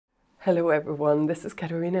Hello everyone, this is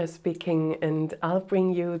Katarina speaking, and I'll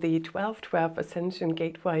bring you the 1212 Ascension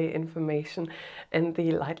Gateway information and the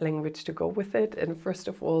light language to go with it. And first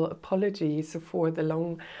of all, apologies for the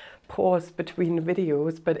long pause between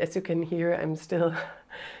videos, but as you can hear, I'm still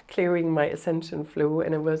clearing my Ascension flu,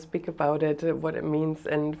 and I will speak about it, what it means,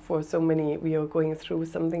 and for so many we are going through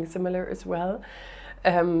something similar as well.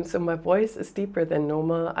 So my voice is deeper than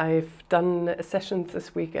normal. I've done sessions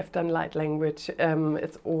this week, I've done light language,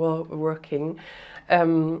 it's all working.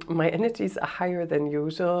 My energies are higher than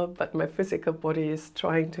usual, but my physical body is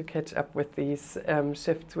trying to catch up with these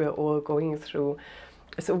shifts we're all going through.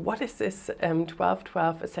 So what is this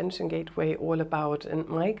 1212 Ascension Gateway all about? And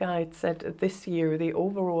my guide said this year the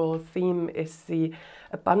overall theme is the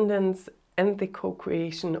abundance and the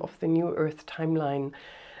co-creation of the new Earth timeline.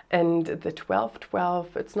 And the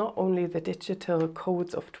 1212, it's not only the digital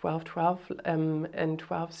codes of 1212, and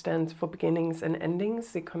 12 stands for beginnings and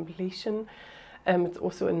endings, the completion. It's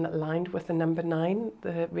also aligned with the number 9.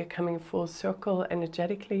 We're coming full circle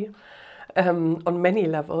energetically on many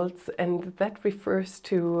levels. And that refers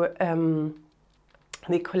to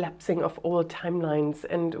the collapsing of all timelines.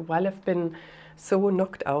 And while I've been so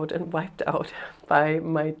knocked out and wiped out by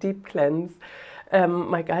my deep cleanse,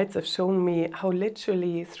 my guides have shown me how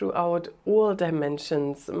literally throughout all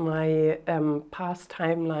dimensions my past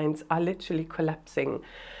timelines are literally collapsing.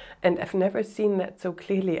 And I've never seen that so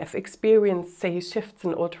clearly. I've experienced, say, shifts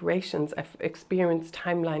and alterations. I've experienced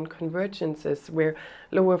timeline convergences where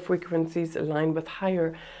lower frequencies align with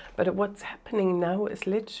higher. But what's happening now is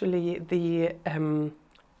literally the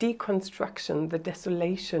deconstruction, the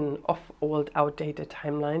desolation of old, outdated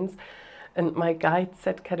timelines. And my guide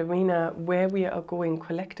said, Katarina, where we are going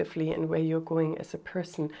collectively and where you're going as a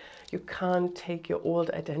person, you can't take your old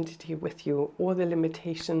identity with you, or the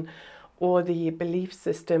limitation, or the belief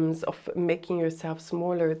systems of making yourself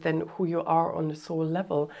smaller than who you are on the soul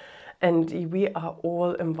level. And we are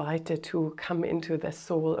all invited to come into the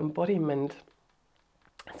soul embodiment.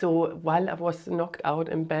 So while I was knocked out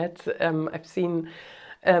in bed, I've seen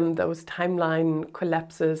those timeline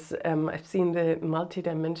collapses. I've seen the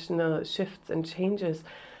multidimensional shifts and changes,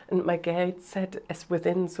 and my guide said, as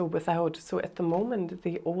within, so without. So at the moment,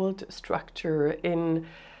 the old structure in,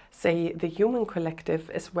 say, the human collective,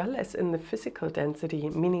 as well as in the physical density,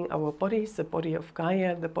 meaning our bodies, the body of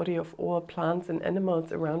Gaia, the body of all plants and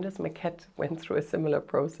animals around us. My cat went through a similar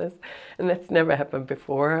process, and that's never happened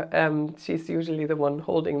before. She's usually the one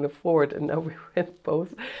holding the fort, and now we went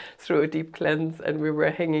both through a deep cleanse, and we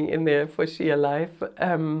were hanging in there for sheer life.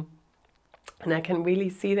 And I can really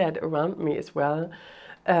see that around me as well.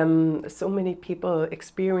 So many people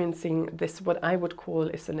experiencing this, what I would call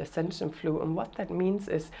is an ascension flu. And what that means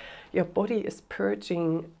is your body is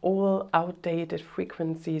purging all outdated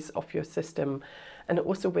frequencies of your system. And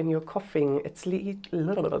also when you're coughing, it's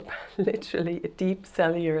literally a deep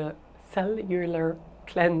cellular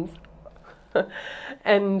cleanse.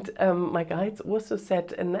 And my guides also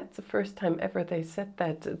said, and that's the first time ever they said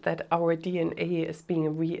that our DNA is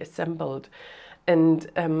being reassembled. And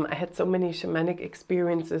I had so many shamanic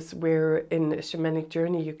experiences where in a shamanic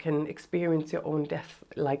journey you can experience your own death,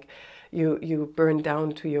 like you burn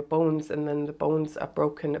down to your bones, and then the bones are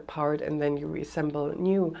broken apart, and then you reassemble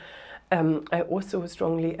new. I also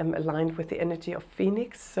strongly am aligned with the energy of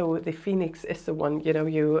Phoenix. So the Phoenix is the one, you know,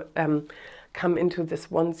 you come into this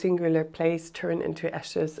one singular place, turn into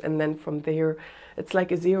ashes, and then from there it's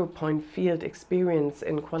like a 0-point field experience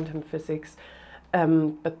in quantum physics.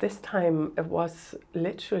 But this time it was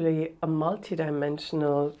literally a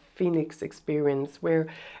multidimensional Phoenix experience where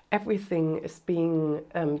everything is being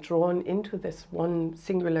drawn into this one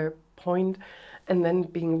singular point and then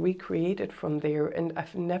being recreated from there. And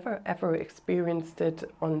I've never ever experienced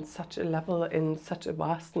it on such a level, in such a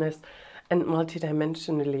vastness, and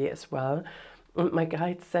multidimensionally as well. And my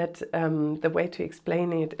guide said the way to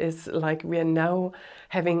explain it is like we are now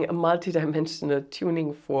having a multidimensional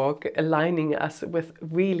tuning fork aligning us with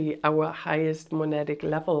really our highest monadic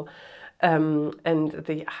level, and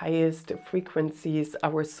the highest frequencies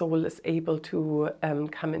our soul is able to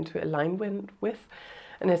come into alignment with.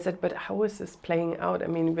 And I said, but how is this playing out? I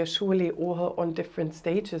mean, we're surely all on different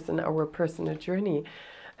stages in our personal journey.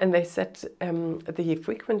 And they said the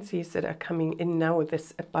frequencies that are coming in now,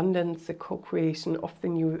 this abundance, the co-creation of the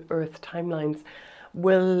new Earth timelines,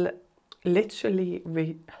 will literally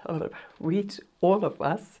reach all of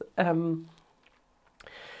us.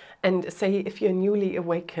 And say if you're newly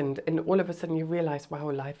awakened and all of a sudden you realize,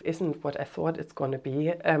 wow, life isn't what I thought it's going to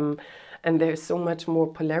be. And there's so much more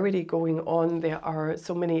polarity going on. There are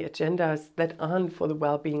so many agendas that aren't for the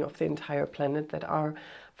well-being of the entire planet, that are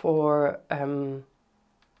for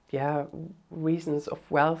yeah, reasons of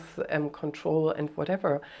wealth and control and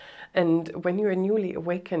whatever. And when you're newly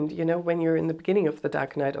awakened, you know, when you're in the beginning of the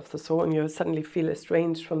dark night of the soul and you suddenly feel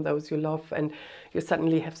estranged from those you love, and you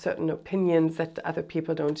suddenly have certain opinions that other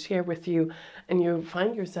people don't share with you, and you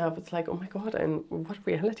find yourself, it's like, oh my God, and what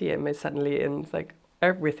reality am I suddenly in? It's like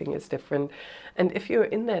everything is different. And if you're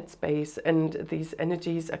in that space and these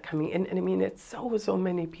energies are coming in, and I mean, it's so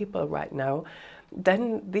many people right now,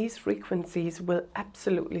 then these frequencies will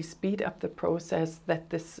absolutely speed up the process that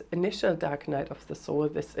this initial dark night of the soul,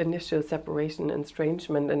 this initial separation,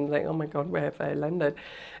 estrangement, and like, oh my God, where have I landed,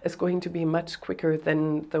 is going to be much quicker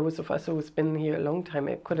than those of us who's been here a long time.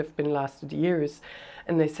 It could have been lasted years.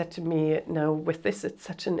 And they said to me, now with this, it's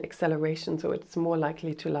such an acceleration, so it's more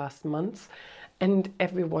likely to last months. And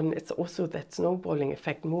everyone, it's also that snowballing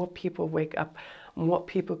effect. More people wake up, more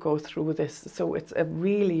people go through this. So it's a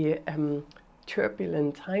really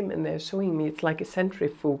turbulent time, and they're showing me it's like a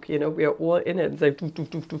centrifuge, you know, we are all in it. It's like doof, doof,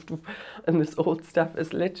 doof, doof, doof, and this old stuff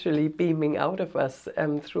is literally beaming out of us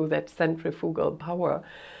through that centrifugal power.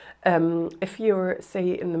 If you're,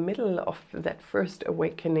 say, in the middle of that first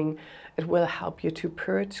awakening, it will help you to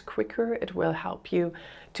purge quicker. It will help you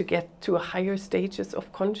to get to higher stages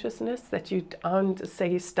of consciousness, that you aren't,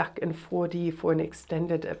 say, stuck in 4D for an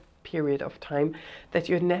extended period of time, that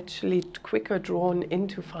you're naturally quicker drawn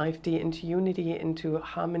into 5D, into unity, into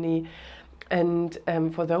harmony. And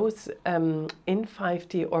for those in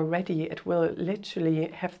 5D already, it will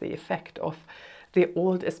literally have the effect of the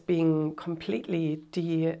old as being completely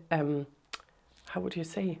how would you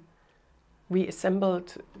say,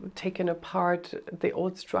 reassembled, taken apart, the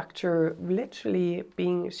old structure literally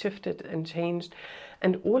being shifted and changed.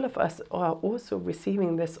 And all of us are also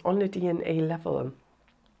receiving this on a DNA level.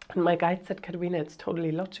 And my guide said, Katerina, it's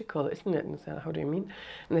totally logical, isn't it? And I said, how do you mean?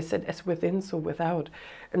 And they said, as within, so without.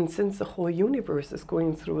 And since the whole universe is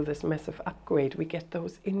going through this massive upgrade, we get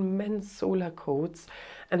those immense solar codes.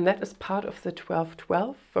 And that is part of the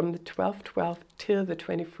 12-12, from the 12-12 till the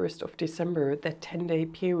 21st of December, that 10-day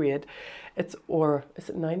period. It's, or is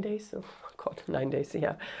it 9 days? Oh God, 9 days,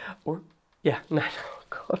 yeah. Or, yeah, 9, oh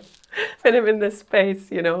God. When I'm in this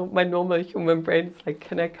space, you know, my normal human brain is like,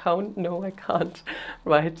 can I count? No, I can't,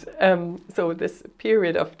 right? So this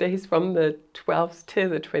period of days from the 12th till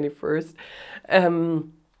the 21st,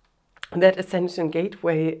 that Ascension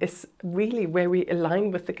Gateway is really where we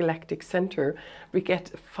align with the galactic center. We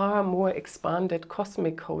get far more expanded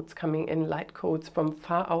cosmic codes coming in, light codes from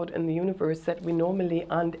far out in the universe that we normally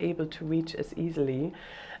aren't able to reach as easily.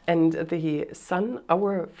 And the sun,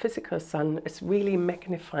 our physical sun, is really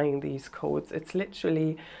magnifying these codes. It's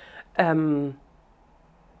literally, yeah,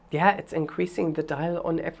 it's increasing the dial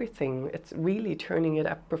on everything. It's really turning it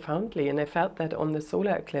up profoundly. And I felt that on the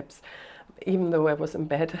solar eclipse, even though I was in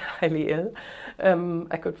bed, highly ill,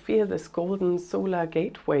 I could feel this golden solar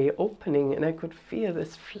gateway opening, and I could feel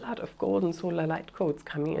this flood of golden solar light codes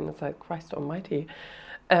coming in. It's like, Christ Almighty.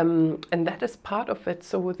 And that is part of it.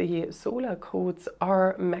 So the solar codes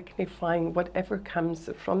are magnifying whatever comes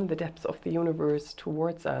from the depths of the universe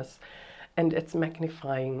towards us. And it's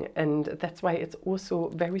magnifying. And that's why it's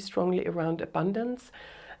also very strongly around abundance.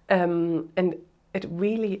 And it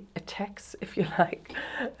really attacks, if you like,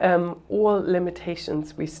 all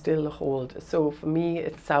limitations we still hold. So for me,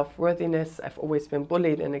 it's self-worthiness. I've always been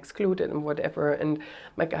bullied and excluded and whatever. And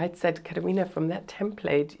my guide said, Katerina, from that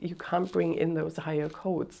template, you can't bring in those higher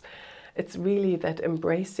codes. It's really that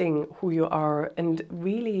embracing who you are and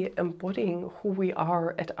really embodying who we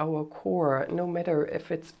are at our core, no matter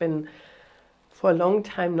if it's been for a long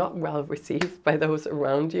time not well received by those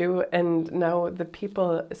around you, and now the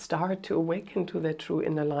people start to awaken to their true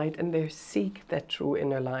inner light, and they seek that true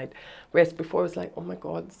inner light. Whereas before it was like, oh my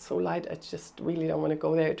God, it's so light, I just really don't want to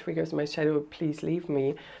go there, it triggers my shadow, please leave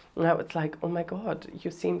me. Now it's like, oh my God, you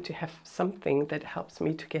seem to have something that helps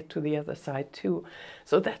me to get to the other side too.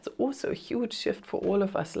 So that's also a huge shift for all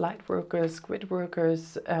of us, light workers, grid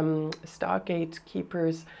workers, Stargate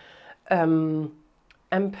keepers,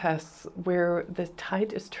 empaths, where the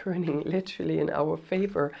tide is turning literally in our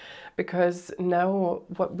favor, because now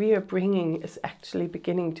what we are bringing is actually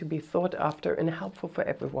beginning to be thought after and helpful for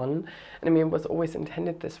everyone. And I mean, it was always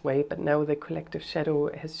intended this way, but now the collective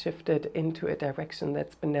shadow has shifted into a direction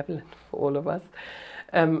that's benevolent for all of us.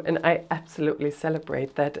 And I absolutely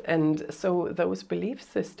celebrate that. And so those belief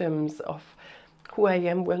systems of who I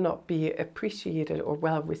am will not be appreciated or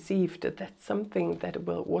well received, that's something that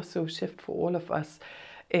will also shift for all of us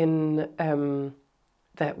in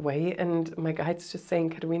that way. And my guide's just saying,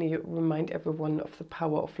 Katerina, you remind everyone of the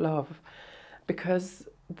power of love, because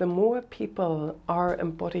the more people are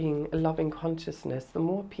embodying a loving consciousness, the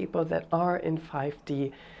more people that are in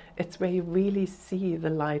 5D It's where you really see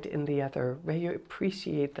the light in the other, where you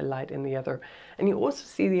appreciate the light in the other. And you also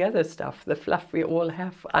see the other stuff, the fluff we all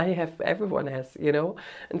have. I have, everyone has, you know.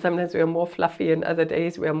 And sometimes we are more fluffy, and other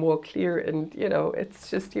days we are more clear, and, you know,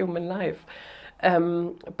 it's just human life.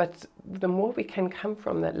 But the more we can come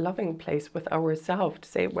from that loving place with ourselves to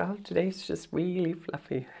say, well, today's just really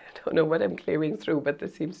fluffy. I don't know what I'm clearing through, but there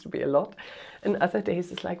seems to be a lot. And other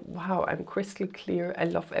days it's like, wow, I'm crystal clear. I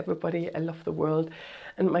love everybody. I love the world.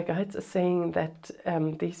 And my guides are saying that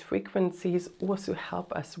these frequencies also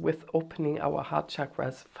help us with opening our heart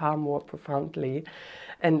chakras far more profoundly.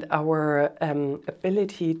 And our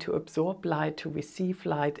ability to absorb light, to receive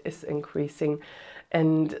light is increasing.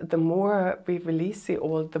 And the more we release the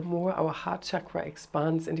old, the more our heart chakra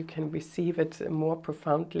expands, and you can receive it more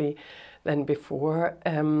profoundly than before.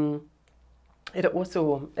 It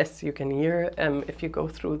also, as you can hear, if you go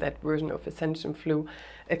through that version of Ascension Flu,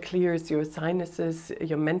 it clears your sinuses,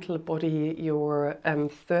 your mental body, your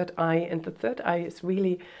third eye. And the third eye is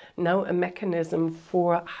really now a mechanism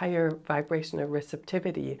for higher vibrational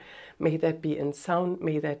receptivity. May that be in sound,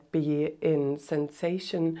 may that be in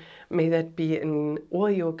sensation, may that be in all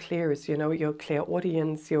your clairs, you know, your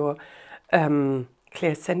clairaudience, your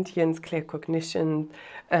clairsentience, claircognition,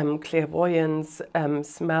 clairvoyance,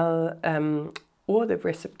 smell, all the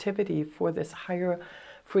receptivity for this higher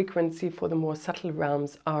frequency, for the more subtle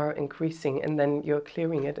realms are increasing, and then you're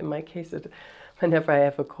clearing it. In my case, whenever I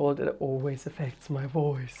have a cold, it always affects my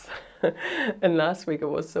voice. And last week it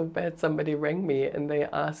was so bad, somebody rang me and they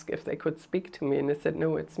asked if they could speak to me, and I said,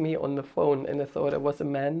 no, it's me on the phone. And I thought I was a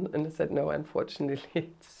man, and I said, no, unfortunately,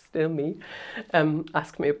 it's still me.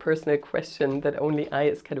 Ask me a personal question that only I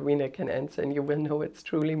as Katerina can answer, and you will know it's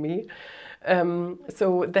truly me.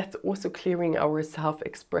 So that's also clearing our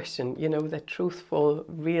self-expression, you know, that truthful,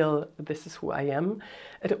 real, this is who I am.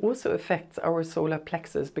 It also affects our solar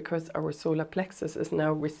plexus, because our solar plexus is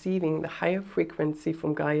now receiving the higher frequency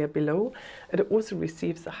from Gaia below. It also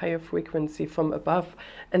receives a higher frequency from above.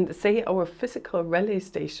 And say our physical relay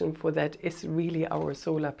station for that is really our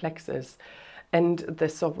solar plexus. And the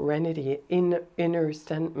sovereignty, inner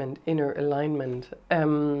standment, inner alignment.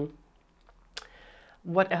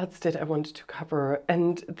 What else did I want to cover?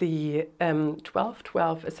 And the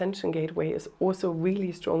 1212 Ascension Gateway is also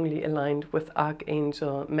really strongly aligned with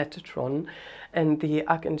Archangel Metatron and the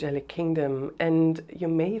Archangelic Kingdom. And you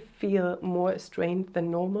may feel more strained than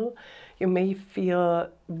normal. You may feel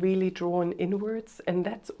really drawn inwards, and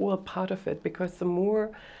that's all part of it, because the more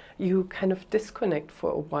you kind of disconnect for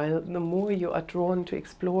a while, the more you are drawn to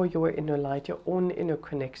explore your inner light, your own inner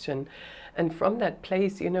connection. And from that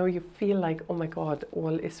place, you know, you feel like, oh my God,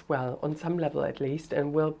 all is well, on some level at least,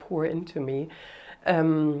 and will pour into me.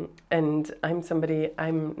 And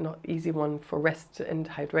I'm not easy one for rest and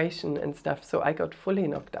hydration and stuff. So I got fully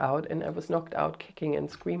knocked out, and I was knocked out kicking and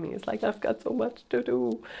screaming. It's like, I've got so much to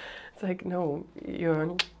do. It's like, no,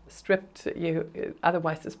 you're stripped.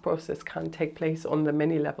 Otherwise this process can't take place on the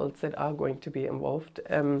many levels that are going to be involved.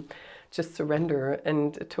 Just surrender,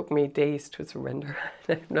 and it took me days to surrender.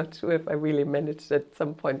 I'm not sure if I really managed at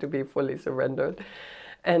some point to be fully surrendered.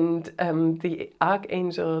 And the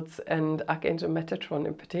archangels and Archangel Metatron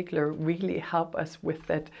in particular really help us with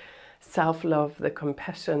that self-love, the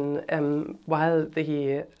compassion, while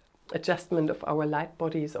the adjustment of our light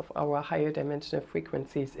bodies, of our higher dimensional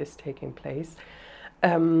frequencies is taking place.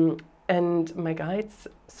 And my guides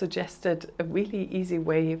suggested a really easy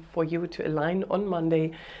way for you to align on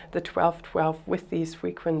Monday, the 1212, with these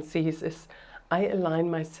frequencies is I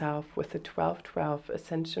align myself with the 1212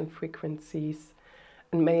 Ascension frequencies,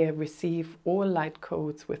 and may I receive all light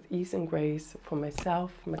codes with ease and grace for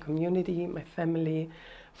myself, my community, my family,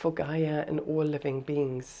 for Gaia and all living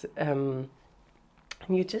beings. And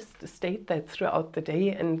you just state that throughout the day,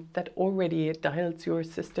 and that already dials your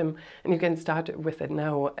system, and you can start with it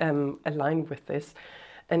now, align with this.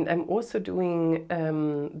 And I'm also doing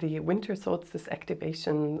the Winter Solstice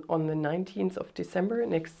Activation on the 19th of December,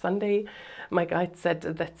 next Sunday. My guide said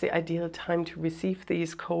that's the ideal time to receive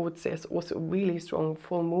these codes. There's also a really strong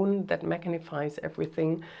full moon that magnifies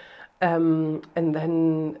everything. And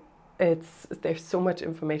then there's so much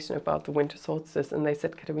information about the winter solstice, and they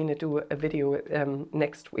said, Katerina, do a video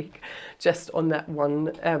next week just on that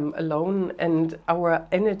one alone. And our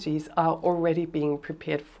energies are already being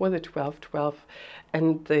prepared for the 1212,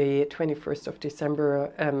 and the 21st of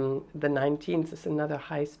December, the 19th is another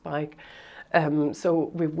high spike.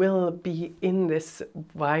 So we will be in this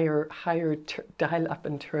higher dial up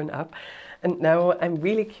and turn up. And now I'm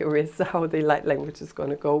really curious how the light language is going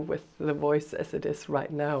to go with the voice as it is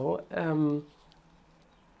right now.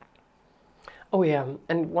 Oh yeah,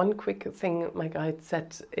 and one quick thing my guide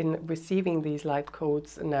said in receiving these light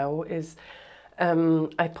codes now is,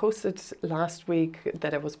 I posted last week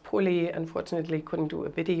that I was poorly, unfortunately couldn't do a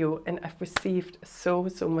video, and I've received so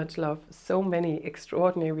much love, so many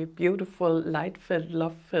extraordinary, beautiful, light-filled,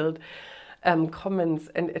 love-filled comments,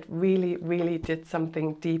 and it really did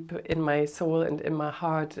something deep in my soul and in my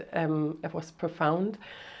heart. It was profound.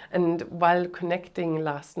 And while connecting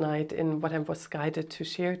last night in what I was guided to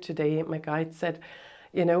share today, my guide said,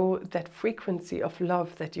 you know, that frequency of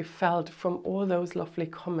love that you felt from all those lovely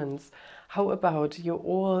comments, how about you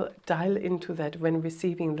all dial into that when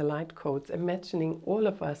receiving the light codes, imagining all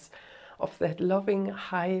of us of that loving,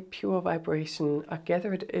 high, pure vibration are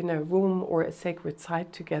gathered in a room or a sacred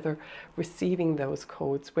site together, receiving those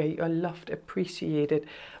codes, where you are loved, appreciated,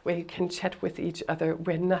 where you can chat with each other,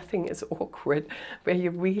 where nothing is awkward, where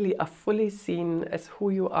you really are fully seen as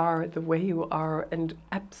who you are, the way you are, and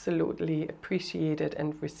absolutely appreciated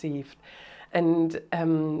and received. And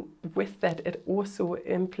with that, it also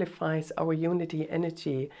amplifies our unity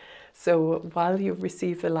energy. So while you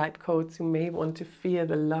receive the light codes, you may want to feel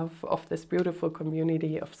the love of this beautiful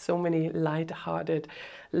community of so many light-hearted,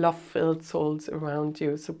 love-filled souls around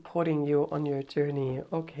you, supporting you on your journey.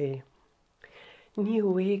 Okay.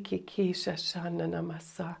 Niwe kiki shashana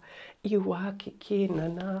namasa, iwa kiki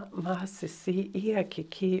nana masisi, ia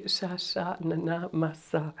kiki shashana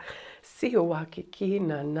namasa, siwa kiki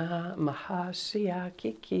nana mahashia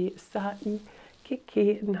kiki sai,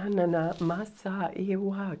 kiki nana masa,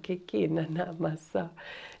 iwa kiki nana masa,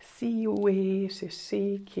 siwe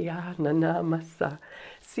shishi kia nana masa,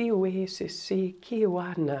 siwe shishi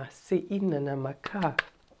kiwana si inana maka.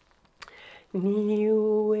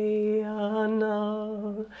 Niweana,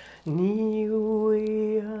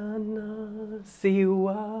 Niweana,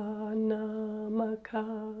 Siwana Maka,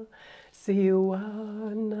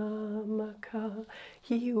 Siwana Maka,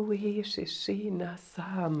 Hiwe Shishina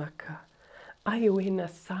Samaka, Iwe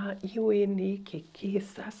Nasa, Iwe Nikiki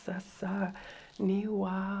Sasa,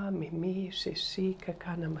 Niwa Mimi Shishika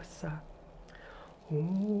Kanamasa. Om,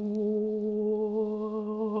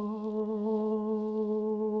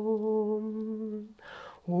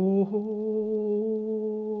 Om,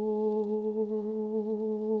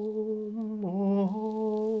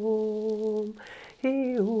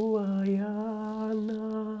 Hiwayana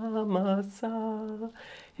Masa,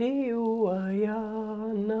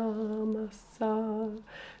 Hiwayana Masa,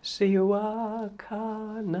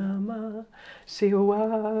 Shiwakanama,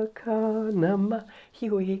 Shiwakanama,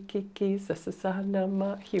 Hiwikiki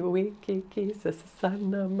Sasanama, Hiwikiki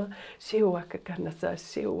Sasanama, Shiwakakanasa,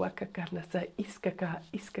 Shiwakakanasa, Iskaka,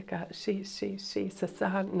 Iskaka, Shi,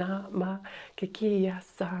 Sasanama, Kikia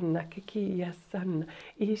Sana, Kikia Sana,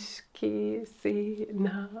 Ishki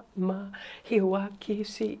Sinama,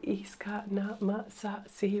 Hiwakishi Iska Nama Sa,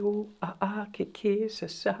 Siu A Kiki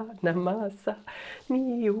Shashanama Sa,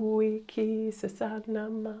 Niwiki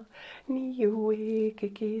Sasanama, Niwi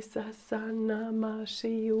kiki sasanama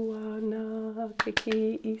shiwana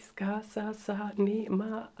kiki iska sasa ni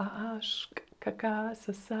ma ashk kaka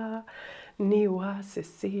sasa niwa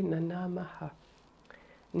sisi nanamaha,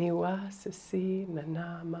 niwa sisi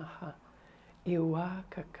nanamaha, iwa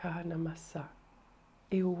kaka namasa,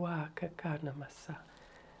 iwa kaka namasa,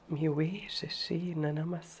 miwe shishi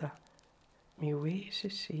nanamasa, miwe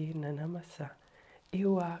shishi nanamasa,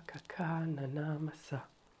 iwa kaka nanamasa.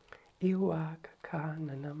 Iwa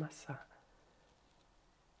kakana namasa.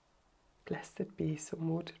 Blessed it be, so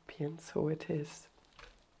mote it be, and so it is.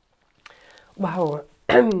 Wow,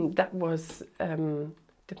 that was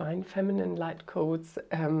Divine Feminine Light Codes,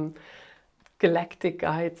 galactic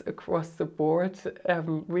guides across the board,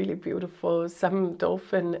 really beautiful. Some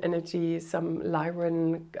dolphin energy, some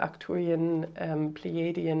Lyran, Arcturian,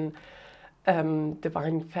 Pleiadian,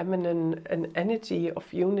 divine feminine, an energy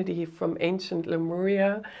of unity from ancient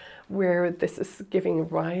Lemuria, where this is giving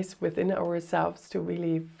rise within ourselves to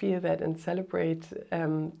really feel that and celebrate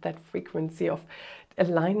that frequency of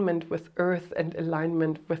alignment with Earth and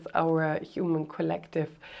alignment with our human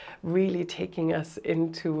collective, really taking us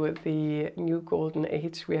into the new golden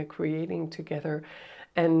age we are creating together.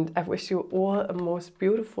 And I wish you all a most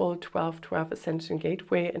beautiful 12/12 Ascension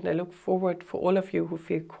Gateway, and I look forward for all of you who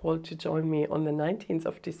feel called to join me on the 19th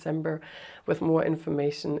of December with more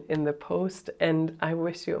information in the post. And I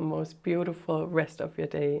wish you a most beautiful rest of your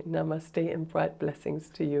day. Namaste and bright blessings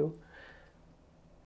to you.